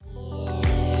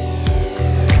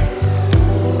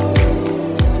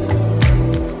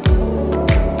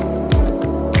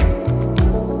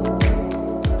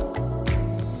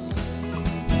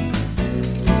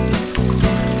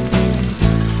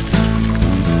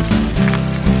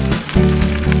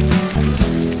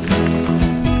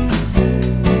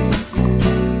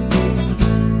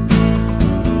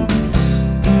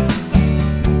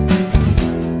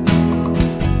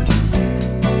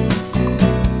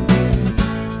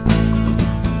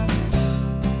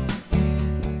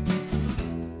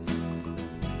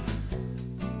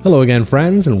Hello again,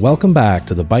 friends, and welcome back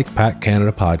to the Bike Pack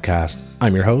Canada podcast.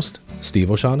 I'm your host,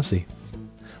 Steve O'Shaughnessy.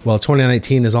 Well,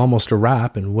 2019 is almost a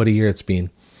wrap, and what a year it's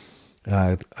been.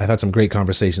 I've had some great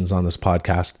conversations on this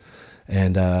podcast,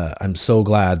 and I'm so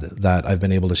glad that I've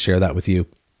been able to share that with you.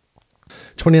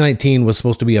 2019 was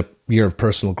supposed to be a year of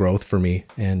personal growth for me,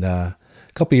 and a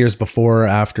couple years before,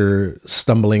 after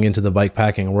stumbling into the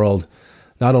bikepacking world,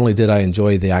 not only did I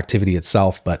enjoy the activity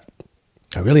itself, but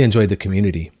I really enjoyed the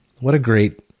community. What a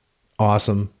great,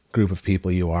 awesome group of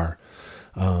people you are.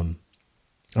 I'm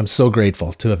so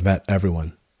grateful to have met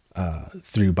everyone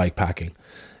through bikepacking,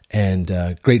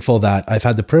 and grateful that I've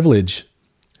had the privilege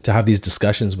to have these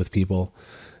discussions with people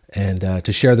and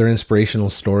to share their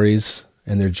inspirational stories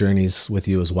and their journeys with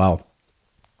you as well.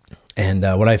 And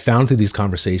what I found through these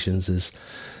conversations is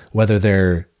whether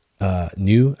they're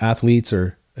new athletes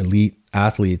or elite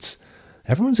athletes,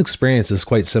 everyone's experience is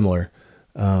quite similar.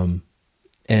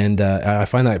 And I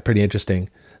find that pretty interesting.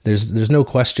 There's no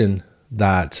question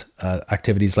that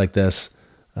activities like this,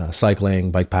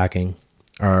 cycling, bikepacking,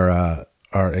 are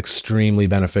extremely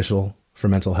beneficial for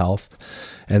mental health.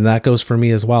 And that goes for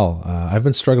me as well. I've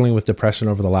been struggling with depression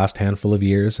over the last handful of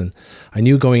years, and I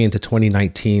knew going into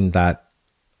 2019 that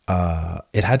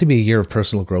it had to be a year of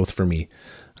personal growth for me.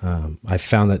 I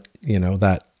found that,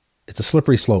 that it's a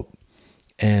slippery slope,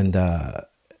 and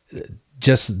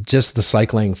just the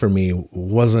cycling for me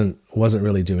wasn't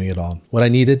really doing it all. What I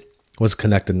needed was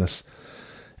connectedness.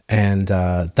 And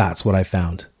that's what I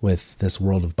found with this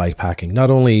world of bikepacking. Not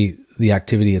only the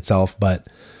activity itself, but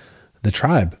the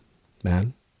tribe,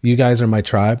 man. You guys are my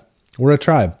tribe. We're a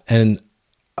tribe. And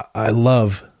I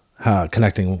love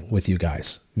connecting with you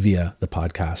guys via the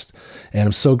podcast. And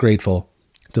I'm so grateful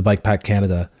to Bike Pack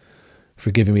Canada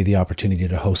for giving me the opportunity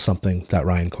to host something that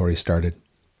Ryan Corey started.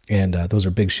 And those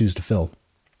are big shoes to fill.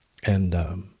 And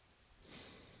I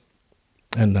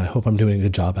hope I'm doing a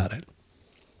good job at it.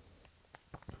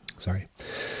 Sorry.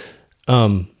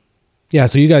 So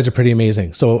you guys are pretty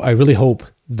amazing. So I really hope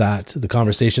that the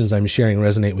conversations I'm sharing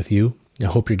resonate with you. I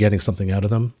hope you're getting something out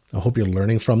of them. I hope you're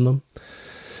learning from them.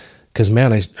 Because,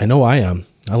 man, I know I am.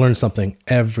 I learn something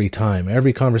every time.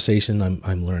 Every conversation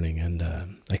I'm learning. And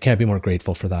I can't be more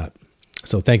grateful for that.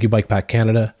 So thank you, Bike Pack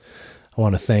Canada. I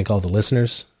want to thank all the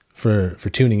listeners for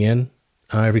tuning in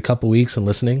every couple weeks and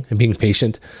listening and being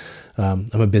patient. I'm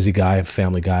a busy guy, a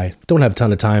family guy. Don't have a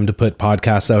ton of time to put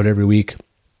podcasts out every week.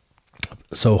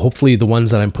 So hopefully the ones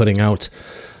that I'm putting out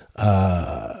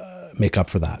make up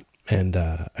for that. And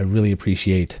I really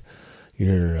appreciate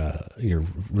your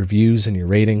reviews and your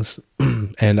ratings.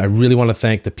 And I really want to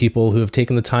thank the people who have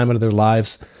taken the time out of their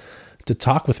lives to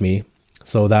talk with me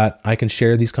so that I can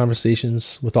share these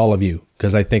conversations with all of you,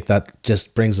 because I think that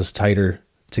just brings us tighter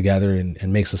together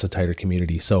and makes us a tighter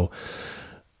community. So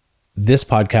this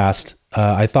podcast,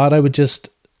 I thought I would just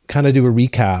kind of do a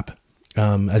recap.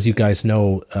 As you guys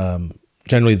know,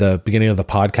 generally the beginning of the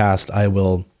podcast, I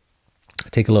will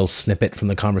take a little snippet from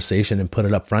the conversation and put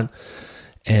it up front.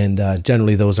 And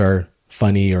generally those are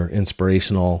funny or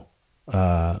inspirational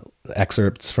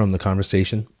excerpts from the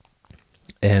conversation.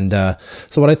 And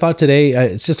so what I thought today,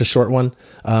 it's just a short one,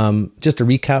 just a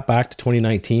recap back to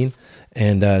 2019,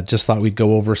 and just thought we'd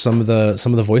go over some of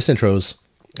the voice intros.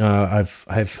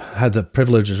 I've had the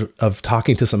privilege of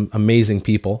talking to some amazing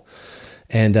people,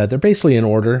 and they're basically in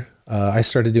order. I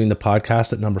started doing the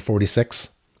podcast at number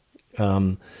 46,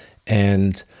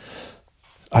 and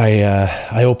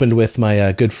I opened with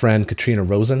my good friend Katrina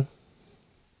Rosen,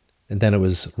 and then it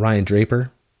was Ryan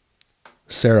Draper,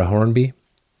 Sarah Hornby,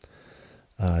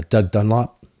 Doug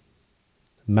Dunlop,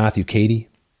 Matthew Cady,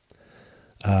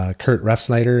 Kurt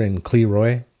Refsnyder and Clee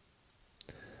Roy,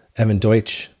 Evan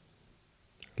Deutsch,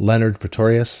 Leonard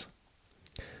Pretorius,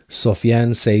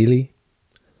 Sofiane Saili,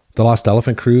 The Lost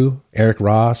Elephant Crew, Eric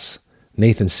Ross,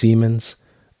 Nathan Siemens,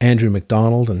 Andrew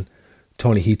McDonald and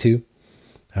Tony Hitu,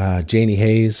 Janie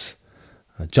Hayes,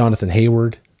 Jonathan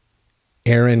Hayward,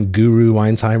 Aaron Guru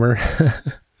Weinsheimer,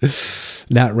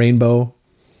 Nat Rainbow,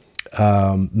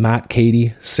 Matt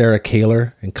Cady, Sarah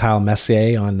Kaler, and Kyle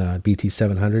Messier on BT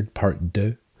 700 Part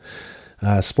 2.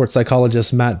 Sports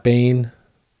psychologist Matt Bain,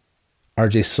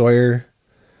 RJ Sawyer,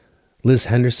 Liz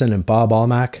Henderson and Bob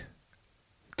Almack,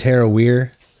 Tara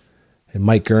Weir, and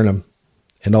Mike Gurnham.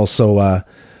 And also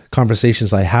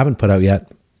conversations I haven't put out yet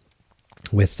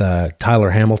with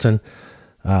Tyler Hamilton,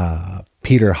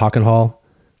 Peter Hockenhall,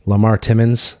 Lamar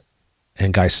Timmons,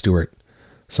 and Guy Stewart.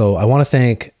 So I want to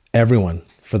thank everyone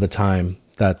for the time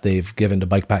that they've given to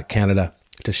Bike Pack Canada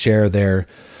to share their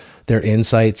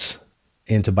insights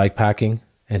into bikepacking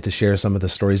and to share some of the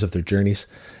stories of their journeys.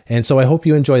 And so I hope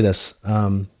you enjoy this.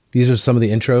 These are some of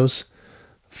the intros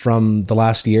from the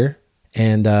last year.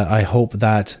 And I hope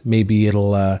that maybe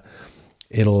it'll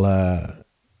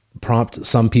prompt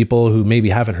some people who maybe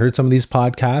haven't heard some of these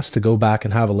podcasts to go back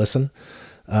and have a listen.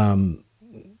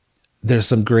 There's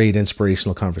some great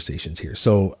inspirational conversations here.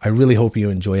 So I really hope you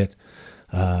enjoy it.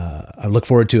 I look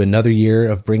forward to another year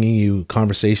of bringing you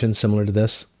conversations similar to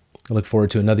this. I look forward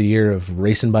to another year of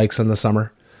racing bikes in the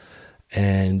summer.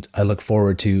 And I look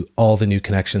forward to all the new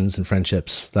connections and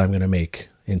friendships that I'm going to make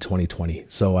in 2020.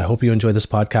 So I hope you enjoy this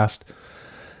podcast.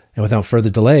 And without further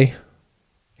delay,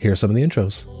 here are some of the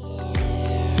intros.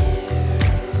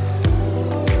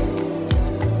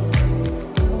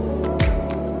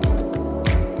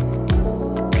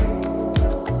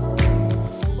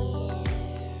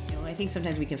 I think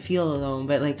sometimes we can feel alone,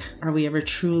 but like, are we ever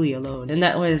truly alone? And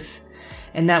that was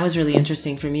really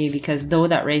interesting for me, because though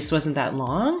that race wasn't that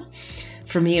long,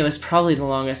 for me, it was probably the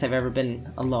longest I've ever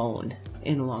been alone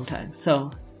in a long time.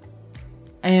 So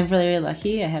I am very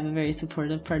lucky. I have a very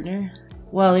supportive partner.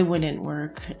 Well, it wouldn't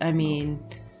work. I mean,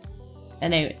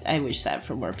 and I wish that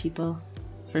for more people,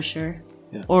 for sure.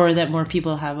 Yeah. Or that more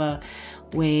people have a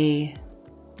way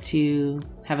to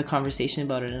have a conversation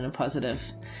about it in a positive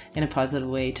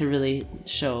way, to really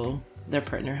show their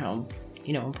partner how,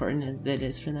 important it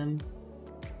is for them.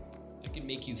 I can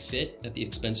make you fit at the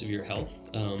expense of your health,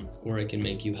 or I can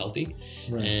make you healthy,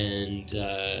 right. And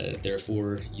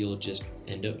therefore you'll just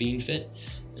end up being fit.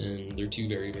 And they're two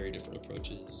very, very different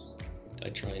approaches. I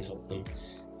try and help them,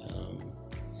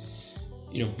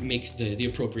 make the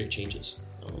appropriate changes,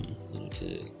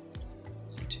 to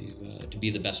be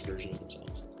the best version of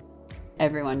themselves.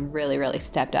 Everyone really, really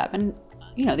stepped up, and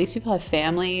these people have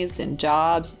families and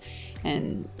jobs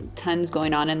and tons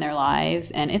going on in their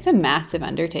lives, and it's a massive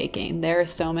undertaking. There are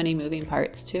so many moving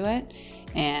parts to it,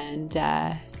 and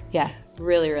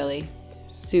really, really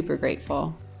super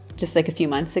grateful. Just like a few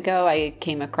months ago, I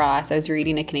was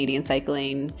reading a Canadian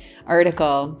cycling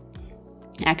article,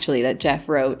 actually, that Jeff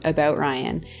wrote about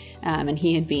Ryan, and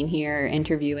he had been here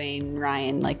interviewing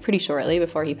Ryan like pretty shortly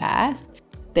before he passed.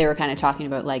 They were kind of talking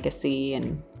about legacy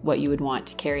and what you would want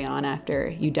to carry on after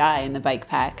you die, and the Bike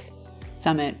Pack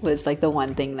Summit was like the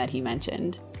one thing that he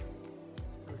mentioned.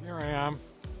 So here I am,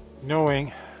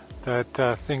 knowing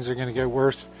that things are going to get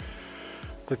worse.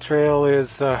 The trail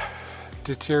is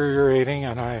deteriorating,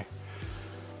 and I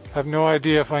have no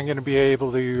idea if I'm going to be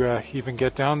able to even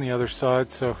get down the other side,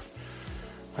 so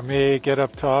I may get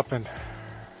up top and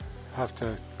have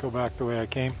to go back the way I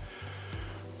came,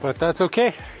 but that's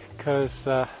okay, because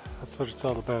that's what it's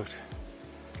all about.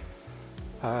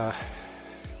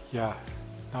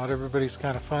 Not everybody's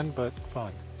kind of fun, but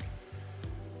fun.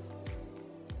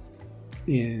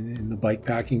 In the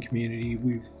bikepacking community,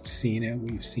 we've seen it.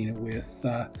 We've seen it with,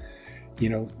 a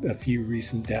few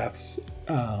recent deaths.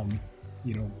 Ryan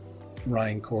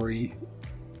Corey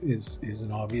is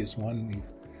an obvious one.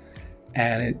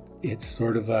 It's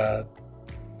sort of a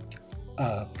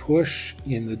push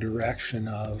in the direction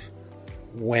of,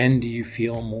 when do you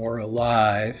feel more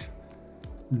alive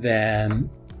than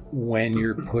when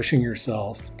you're pushing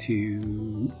yourself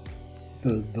to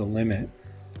the limit?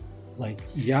 Like,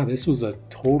 this was a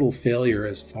total failure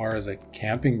as far as a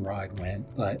camping ride went,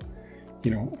 but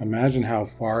imagine how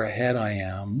far ahead I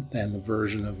am than the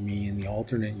version of me in the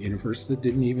alternate universe that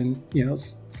didn't even,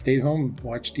 stayed home,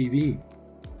 watch TV.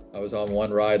 I was on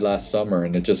one ride last summer,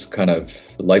 and it just kind of,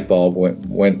 the light bulb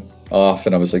went off,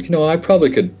 and I was like, I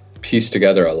probably could piece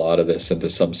together a lot of this into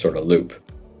some sort of loop.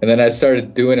 And then I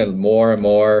started doing it more and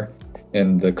more,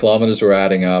 and the kilometers were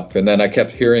adding up. And then I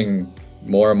kept hearing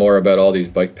more and more about all these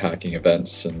bikepacking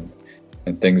events and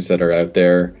things that are out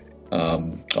there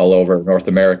all over North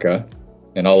America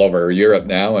and all over Europe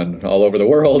now and all over the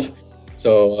world.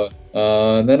 So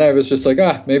and then I was just like,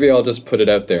 maybe I'll just put it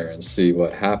out there and see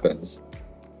what happens.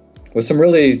 With some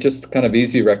really just kind of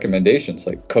easy recommendations,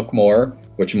 like cook more,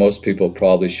 which most people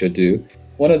probably should do.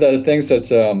 One of the things that's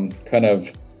kind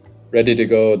of ready to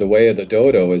go the way of the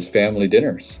dodo is family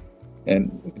dinners.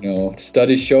 And,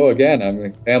 studies show,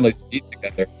 again, families eat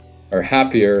together are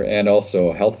happier and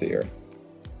also healthier.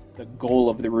 The goal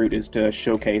of the route is to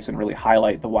showcase and really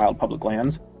highlight the wild public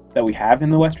lands that we have in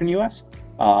the Western U.S.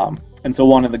 And so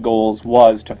one of the goals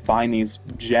was to find these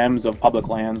gems of public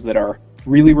lands that are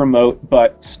really remote,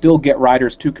 but still get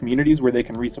riders to communities where they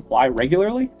can resupply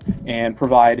regularly and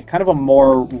provide kind of a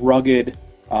more rugged,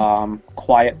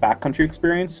 quiet backcountry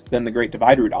experience than the Great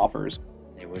Divide route offers.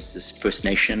 There was this First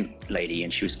Nation lady,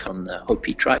 and she was from the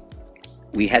Hopi tribe.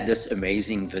 We had this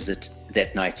amazing visit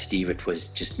that night, Steve. It was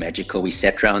just magical. We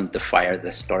sat around the fire,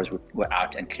 the stars were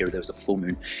out and clear, there was a full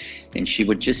moon, and she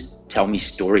would just tell me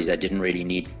stories. I didn't really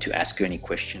need to ask her any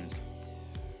questions.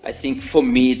 I think for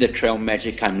me, the trail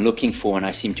magic I'm looking for, and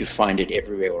I seem to find it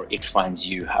everywhere, or it finds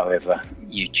you, however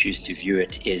you choose to view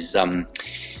it, is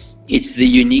it's the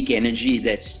unique energy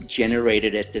that's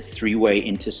generated at the three-way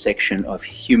intersection of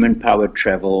human-powered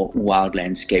travel, wild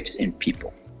landscapes, and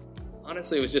people.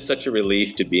 Honestly, it was just such a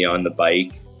relief to be on the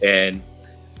bike, and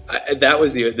that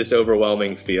was this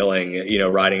overwhelming feeling,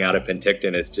 riding out of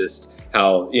Penticton is just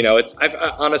how,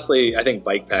 I think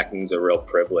bikepacking is a real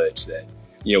privilege that,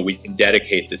 we can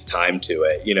dedicate this time to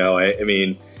it. I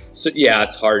mean, so yeah,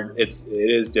 it's hard. It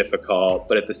is difficult,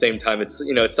 but at the same time, it's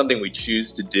something we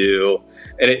choose to do,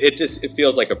 and it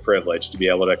feels like a privilege to be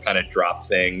able to kind of drop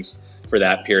things for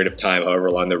that period of time,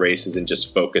 however long the race is, and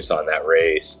just focus on that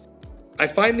race. I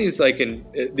find these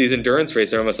these endurance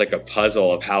races are almost like a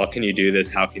puzzle of how can you do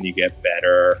this, how can you get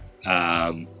better,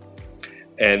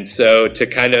 and so to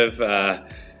kind of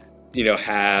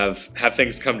have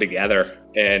things come together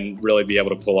and really be able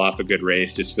to pull off a good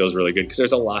race just feels really good because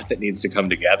there's a lot that needs to come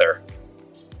together.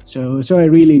 So I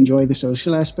really enjoy the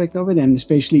social aspect of it, and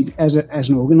especially as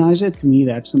an organizer, to me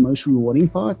that's the most rewarding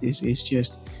part is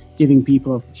just giving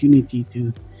people opportunity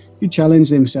to challenge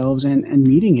themselves and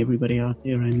meeting everybody out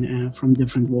there and from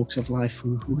different walks of life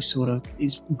who sort of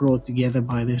is brought together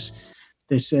by this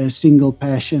single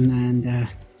passion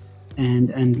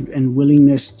and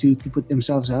willingness to put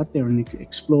themselves out there and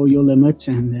explore your limits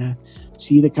and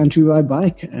see the country by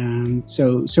bike.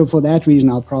 So for that reason,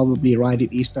 I'll probably ride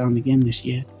it eastbound again this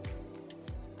year.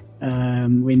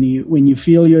 When you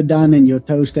feel you're done and you're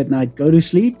toast at night, go to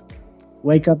sleep,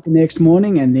 wake up the next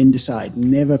morning, and then decide.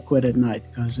 Never quit at night,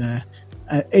 because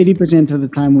 80% of the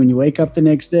time when you wake up the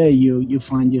next day, you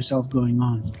find yourself going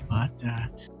on.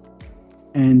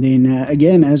 And then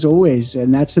again, as always,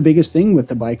 and that's the biggest thing with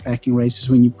the bikepacking races,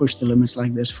 when you push the limits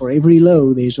like this, for every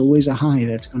low, there's always a high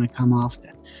that's going to come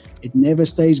after. It never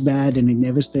stays bad and it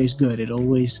never stays good. It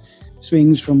always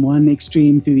swings from one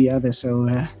extreme to the other. So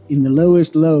in the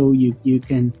lowest low, you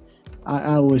can,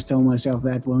 I always tell myself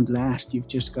that won't last. You've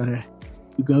just got to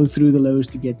go through the lows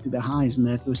to get to the highs, and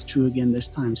that was true again this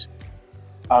time.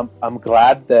 I'm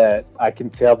glad that I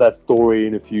can tell that story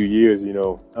in a few years.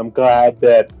 I'm glad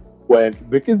that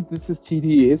because this is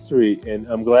TD history, and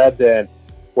I'm glad that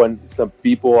when some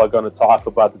people are going to talk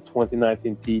about the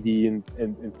 2019 TD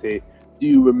and say, do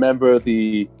you remember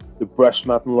the Brush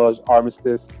Mountain Lodge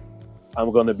Armistice?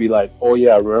 I'm going to be like, oh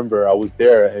yeah, I remember, I was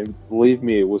there, and believe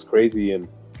me, it was crazy.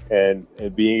 And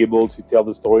being able to tell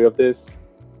the story of this,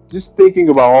 just thinking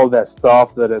about all that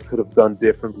stuff that I could have done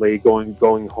differently, going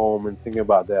home and thinking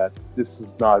about that, this is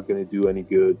not going to do any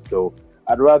good. So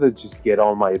I'd rather just get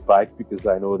on my bike, because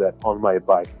I know that on my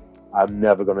bike, I'm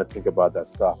never going to think about that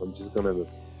stuff. I'm just going to,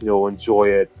 enjoy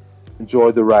it,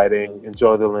 enjoy the riding,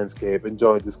 enjoy the landscape,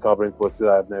 enjoy discovering places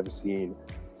I've never seen.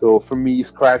 So for me,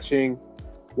 scratching,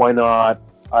 why not?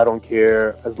 I don't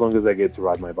care, as long as I get to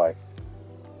ride my bike.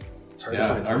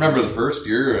 Yeah, I remember the first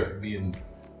year,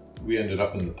 we ended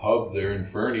up in the pub there in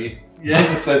Fernie. Yeah,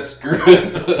 and said screw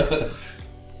it.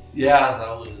 Yeah,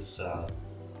 that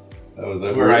was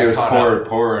where it was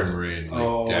pouring rain,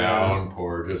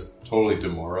 downpour, yeah. Just totally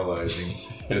demoralizing.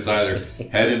 It's either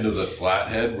head into the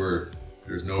Flathead where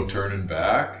there's no turning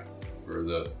back, or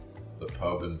the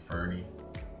pub in Fernie.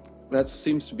 That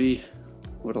seems to be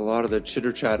what a lot of the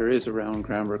chitter chatter is around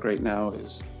Granbrook right now,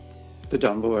 is the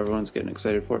Dumbo. Everyone's getting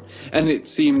excited for, and it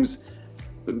seems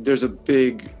there's a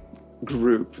big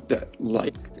group that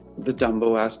like the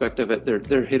Dumbo aspect of it.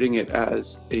 They're hitting it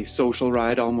as a social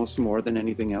ride almost more than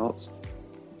anything else.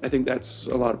 I think that's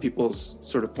a lot of people's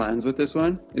sort of plans with this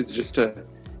one, is just to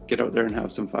get out there and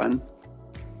have some fun.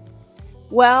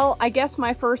 Well, I guess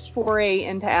my first foray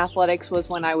into athletics was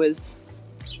when I was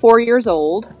 4 years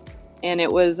old, and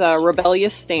it was a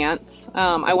rebellious stance.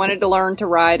 I wanted to learn to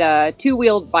ride a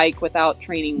two-wheeled bike without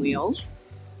training wheels,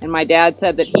 and my dad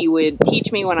said that he would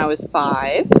teach me when I was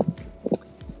 5.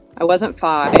 I wasn't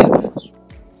 5,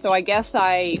 so I guess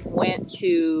I went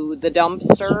to the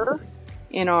dumpster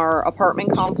in our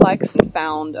apartment complex and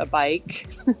found a bike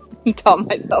and taught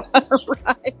myself how to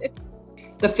ride.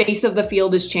 The face of the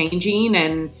field is changing,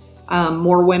 and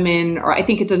more women, or I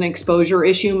think it's an exposure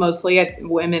issue mostly,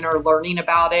 women are learning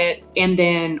about it, and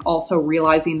then also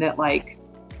realizing that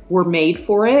we're made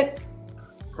for it.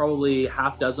 Probably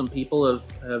half dozen people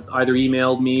have either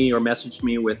emailed me or messaged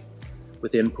me with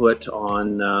input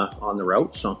on the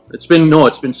route. So it's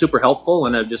been super helpful,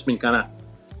 and I've just been kind of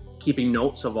keeping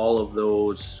notes of all of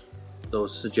those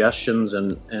suggestions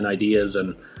and ideas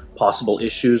and possible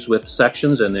issues with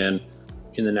sections. And then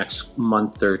in the next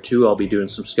month or two, I'll be doing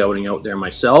some scouting out there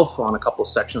myself on a couple of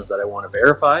sections that I want to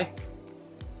verify.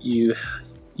 You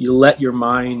let your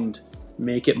mind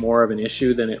make it more of an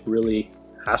issue than it really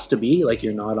has to be. Like,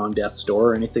 you're not on death's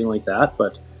door or anything like that,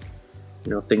 but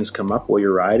things come up while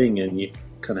you're riding and you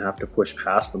kind of have to push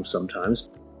past them sometimes.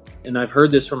 And I've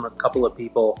heard this from a couple of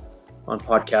people on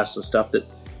podcasts and stuff that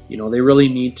they really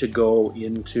need to go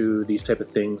into these type of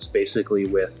things basically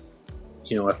with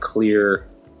a clear,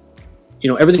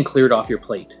 everything cleared off your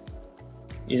plate.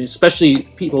 Especially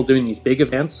people doing these big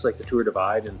events like the Tour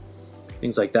Divide and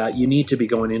things like that. You need to be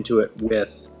going into it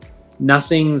with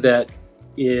nothing that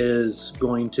is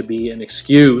going to be an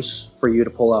excuse for you to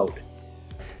pull out.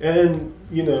 And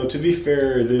to be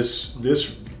fair, this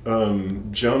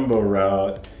jumbo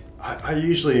route, I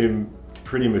usually am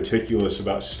pretty meticulous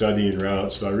about studying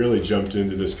routes, but I really jumped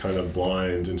into this kind of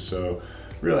blind, and so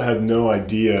really had no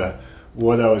idea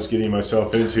what I was getting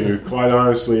myself into. Quite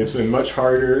honestly, it's been much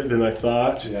harder than I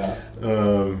thought. Yeah.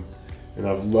 And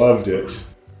I've loved it.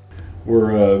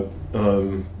 We're a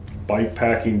bike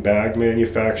packing bag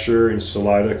manufacturer in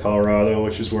Salida, Colorado,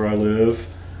 which is where I live.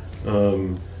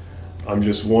 I'm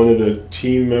just one of the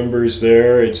team members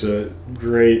there. It's a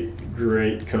great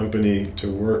company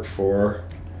to work for.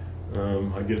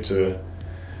 I get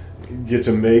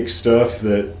to make stuff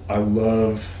that I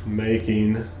love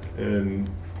making, and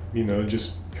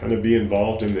just kind of be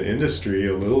involved in the industry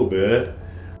a little bit.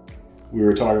 We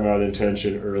were talking about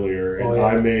intention earlier, and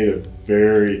I made a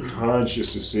very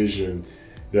conscious decision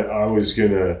that I was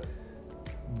gonna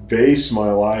base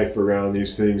my life around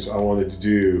these things I wanted to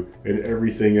do, and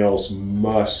everything else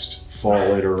must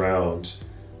fall in around.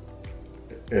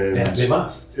 And they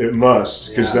must. It must,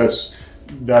 because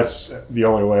that's the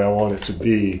only way I want it to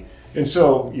be. And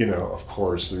so, of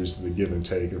course, there's the give and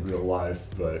take of real life,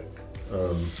 but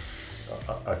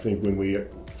I think when we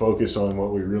focus on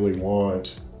what we really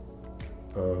want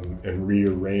and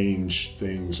rearrange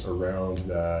things around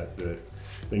that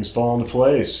things fall into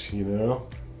place, So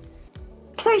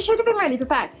I should have been really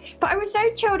prepared. But I was so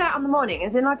chilled out in the morning,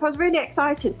 as in I was really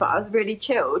excited, but I was really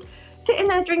chilled. Sitting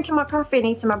there drinking my coffee and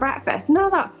eating my breakfast, and I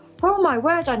was like, oh my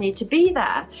word, I need to be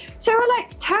there. So I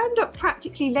turned up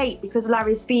practically late because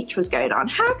Larry's speech was going on.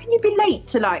 How can you be late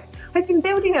to I've been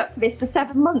building up for this for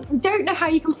 7 months and don't know how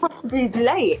you can possibly be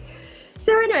late.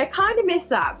 So anyway, I kind of missed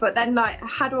that, but then I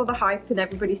had all the hype and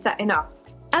everybody setting up.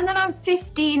 And then I'm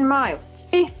 15 miles,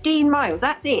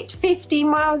 that's it, 15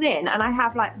 miles in, and I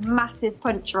have massive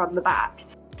puncture on the back.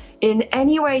 In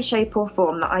any way, shape or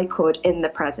form that I could in the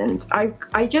present.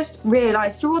 I just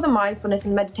realised through all the mindfulness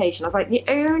and meditation, I was the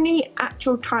only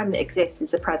actual time that exists is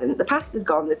the present. The past is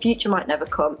gone, the future might never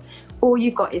come. All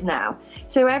you've got is now.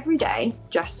 So every day,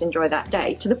 just enjoy that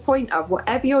day to the point of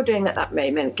whatever you're doing at that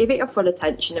moment, give it your full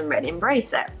attention and really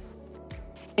embrace it.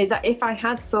 Is that if I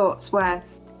had thoughts where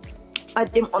I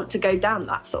didn't want to go down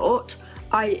that thought,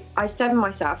 I said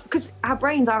myself, because our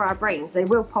brains are our brains, they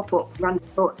will pop up random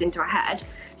thoughts into our head.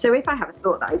 So if I have a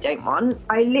thought that I don't want,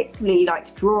 I literally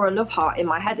draw a love heart in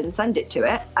my head and send it to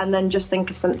it, and then just think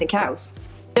of something else.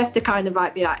 Just to kind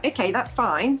of be okay, that's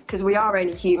fine, because we are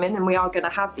only human and we are going to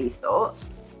have these thoughts,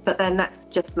 but then let's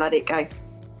just let it go.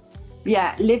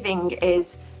 Yeah, living is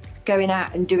going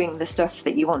out and doing the stuff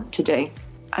that you want to do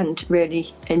and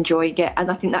really enjoying it. And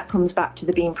I think that comes back to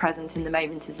the being present in the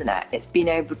moment, isn't it? It's being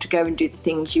able to go and do the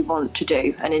things you want to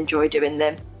do and enjoy doing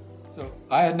them. So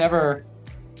I'd never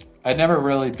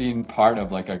really been part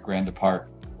of a Grand Depart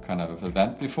kind of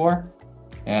event before.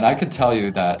 And I could tell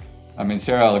you that,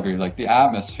 Sarah, I'll agree, the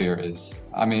atmosphere is,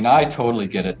 I totally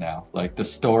get it now. The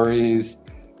stories,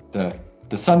 the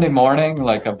Sunday morning,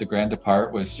 of the Grand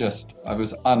Depart was just, it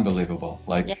was unbelievable.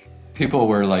 People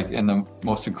were in the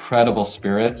most incredible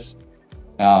spirits.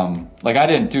 I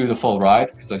didn't do the full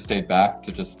ride because I stayed back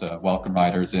to just welcome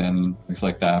riders in, things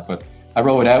like that. But I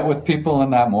rode out with people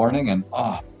in that morning, and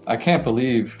I can't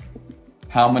believe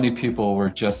how many people were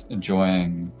just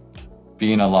enjoying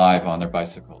being alive on their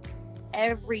bicycle.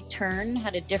 Every turn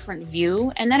had a different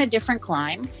view, and then a different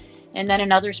climb, and then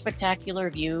another spectacular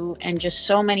view, and just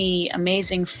so many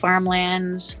amazing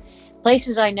farmlands,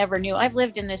 places I never knew. I've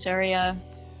lived in this area,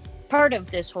 part of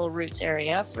this whole Roots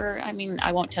area for,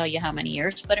 I won't tell you how many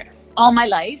years, but all my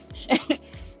life.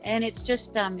 And it's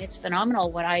just, it's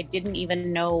phenomenal what I didn't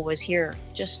even know was here.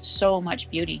 Just so much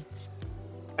beauty.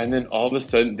 And then all of a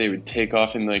sudden they would take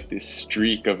off in this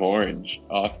streak of orange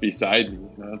off beside me.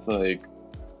 And I was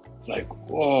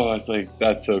whoa,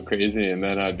 that's so crazy. And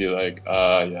then I'd be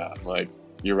yeah, I'm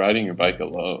you're riding your bike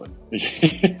alone.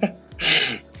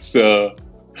 So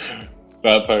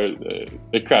that part,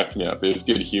 it cracked me up. It was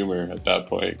good humor at that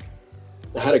point.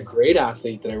 I had a great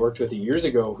athlete that I worked with years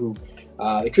ago who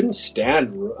they couldn't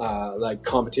stand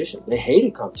competition. They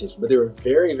hated competition, but they were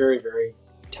very, very, very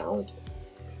talented.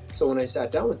 So when I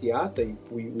sat down with the athlete,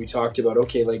 we talked about,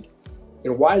 okay, like,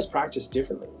 why is practice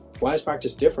differently? Why is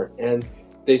practice different? And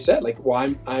they said, like,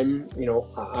 well,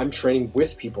 I'm training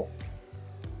with people.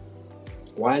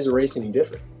 Why is a race any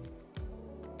different?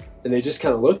 And they just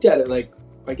kind of looked at it like,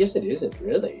 I guess it isn't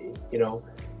really.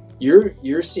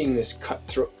 You're seeing this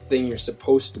cutthroat thing you're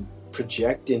supposed to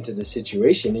project into the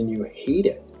situation, and you hate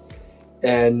it.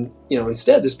 And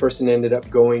instead, this person ended up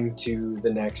going to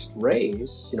the next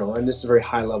race. And this is a very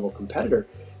high level competitor,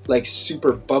 like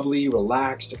super bubbly,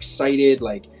 relaxed, excited,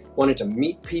 like wanted to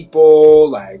meet people,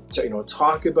 like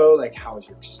talk about like how was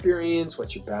your experience,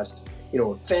 what's your best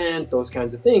event, those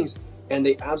kinds of things. And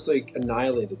they absolutely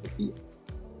annihilated the field.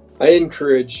 I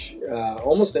encourage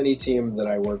almost any team that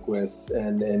I work with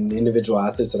and individual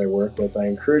athletes that I work with, I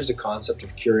encourage the concept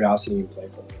of curiosity and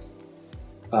playfulness.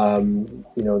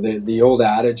 The old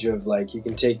adage of like, you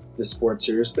can take the sport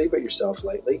seriously, but yourself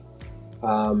lightly,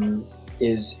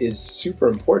 is super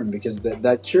important, because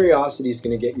that curiosity is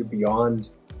going to get you beyond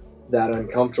that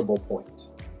uncomfortable point.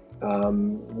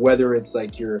 Whether it's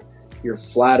like you're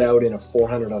flat out in a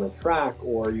 400 on a track,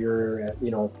 or you're at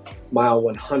mile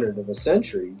 100 of a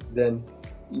century, then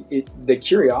the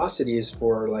curiosity is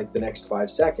for like the next 5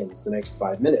 seconds, the next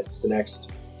 5 minutes, the next,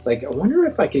 like, I wonder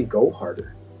if I can go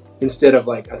harder, instead of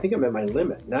like, I think I'm at my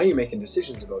limit. Now you're making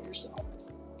decisions about yourself.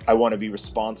 I want to be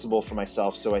responsible for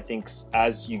myself. So I think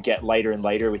as you get lighter and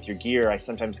lighter with your gear, I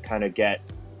sometimes kind of get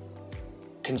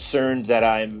concerned that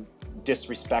I'm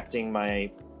disrespecting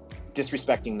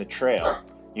the trail.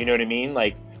 You know what I mean?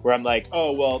 Like, where I'm like,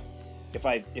 oh, well, if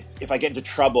I get into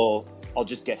trouble, I'll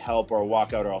just get help, or I'll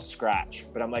walk out, or I'll scratch.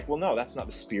 But I'm like, well, no, that's not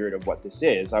the spirit of what this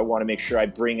is. I want to make sure I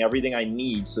bring everything I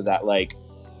need so that like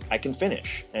I can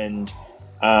finish. And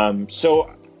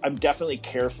so I'm definitely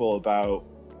careful about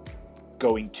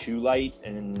going too light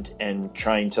and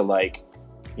trying to like,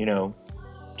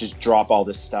 just drop all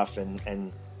this stuff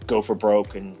and go for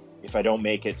broke. And if I don't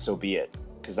make it, so be it,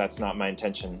 because that's not my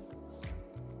intention.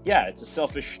 Yeah, it's a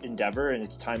selfish endeavor and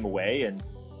it's time away. And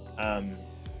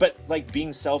but like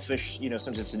being selfish,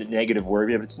 sometimes it's a negative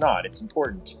word, but it's not. It's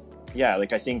important. Yeah,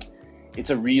 like I think it's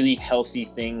a really healthy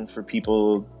thing for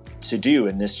people to do,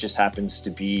 and this just happens to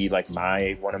be like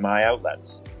one of my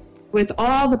outlets. With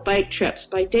all the bike trips,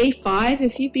 by day 5,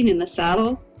 if you've been in the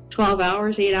saddle 12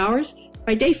 hours, 8 hours,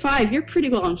 by day 5 you're pretty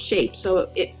well in shape.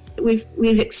 So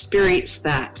we've experienced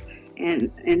that,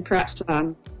 and perhaps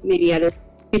maybe other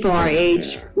people our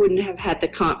age wouldn't have had the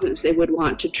confidence they would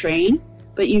want to train,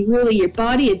 but your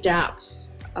body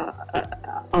adapts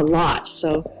a lot.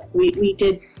 So we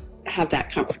did have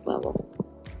that comfort level.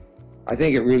 I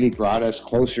think it really brought us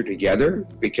closer together,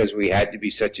 because we had to be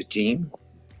such a team,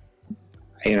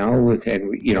 and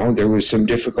there was some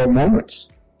difficult moments.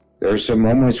 There were some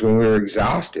moments when we were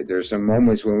exhausted. There were some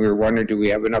moments when we were wondering, do we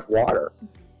have enough water?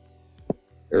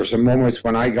 There were some moments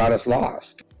when I got us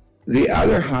lost. The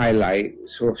other highlight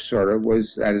sort of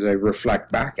was, as I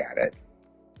reflect back at it,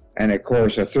 and of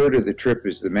course a third of the trip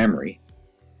is the memory,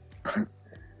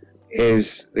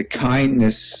 is the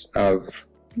kindness of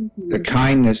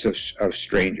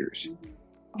strangers.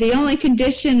 The only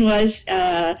condition was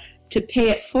to pay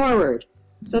it forward.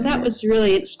 So that was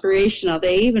really inspirational.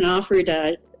 They even offered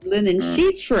linen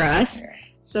sheets for us.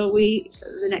 So we,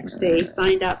 the next day,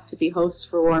 signed up to be hosts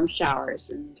for warm showers.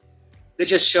 And it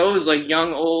just shows, like,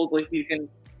 young, old, like, you can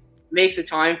make the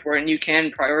time for it and you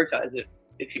can prioritize it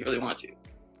if you really want to.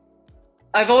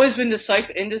 I've always been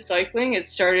into cycling. It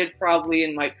started probably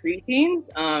in my preteens.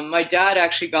 My dad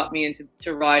actually got me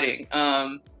into riding.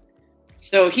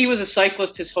 So he was a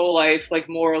cyclist his whole life, like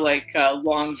more like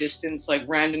long distance, like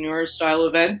randonneur style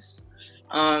events.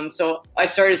 So I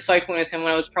started cycling with him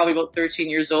when I was probably about 13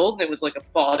 years old. It was like a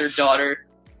father-daughter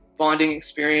bonding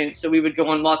experience. So we would go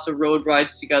on lots of road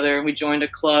rides together, and we joined a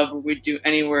club where we'd do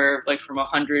anywhere like from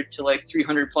 100 to like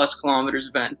 300 plus kilometers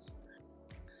events.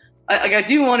 I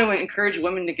do want to encourage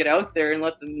women to get out there and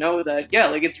let them know that, yeah,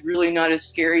 like it's really not as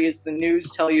scary as the news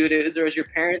tell you it is, or as your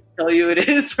parents tell you it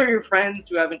is, or your friends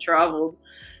who haven't traveled.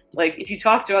 Like, if you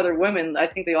talk to other women, I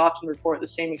think they often report the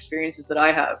same experiences that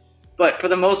I have. But for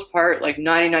the most part, like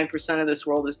 99% of this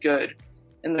world is good,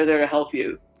 and they're there to help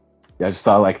you. Yeah, I just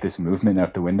saw like this movement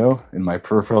out the window in my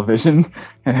peripheral vision,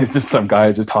 and it's just some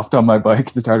guy just hopped on my bike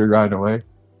and started riding away.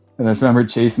 And I just remember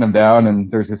chasing him down, and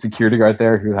there's a security guard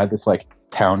there who had this like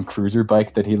town cruiser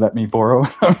bike that he let me borrow.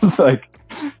 I was like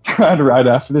trying to ride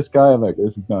after this guy. I'm like,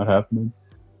 this is not happening.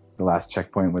 The last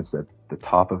checkpoint was at the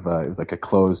top of it was like a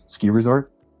closed ski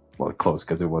resort. Well, it closed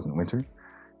because it wasn't winter.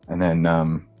 And then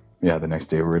the next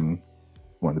day we're in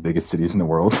one of the biggest cities in the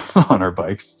world on our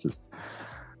bikes. Just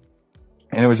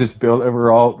And it was just built,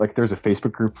 we're all like, there's a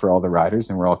Facebook group for all the riders,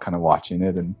 and we're all kind of watching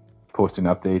it and posting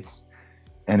updates.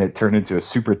 And it turned into a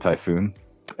super typhoon.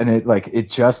 And it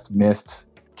just missed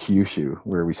Kyushu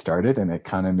where we started, and it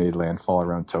kind of made landfall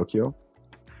around Tokyo.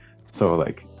 So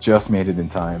like just made it in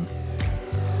time.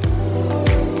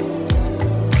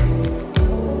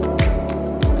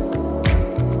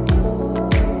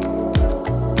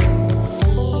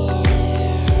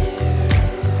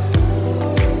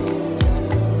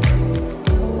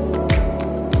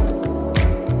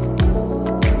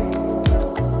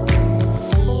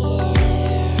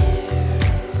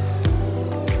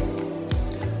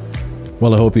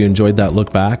 Well, I hope you enjoyed that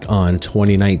look back on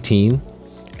 2019.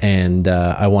 And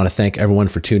I want to thank everyone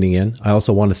for tuning in. I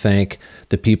also want to thank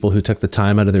the people who took the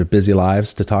time out of their busy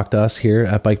lives to talk to us here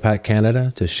at Bike Pack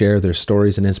Canada, to share their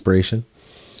stories and inspiration.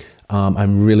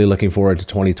 I'm really looking forward to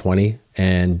 2020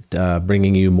 and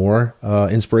bringing you more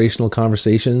inspirational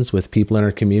conversations with people in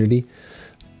our community.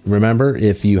 Remember,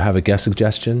 if you have a guest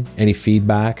suggestion, any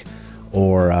feedback,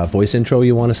 or a voice intro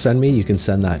you want to send me, you can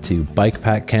send that to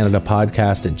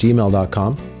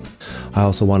bikepackcanadapodcast@gmail.com. I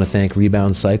also want to thank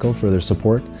Rebound Cycle for their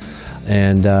support.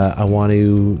 And I want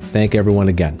to thank everyone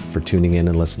again for tuning in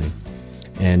and listening.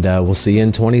 And we'll see you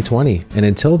in 2020. And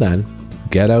until then,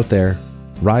 get out there,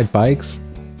 ride bikes,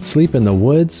 sleep in the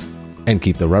woods, and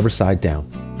keep the rubber side down.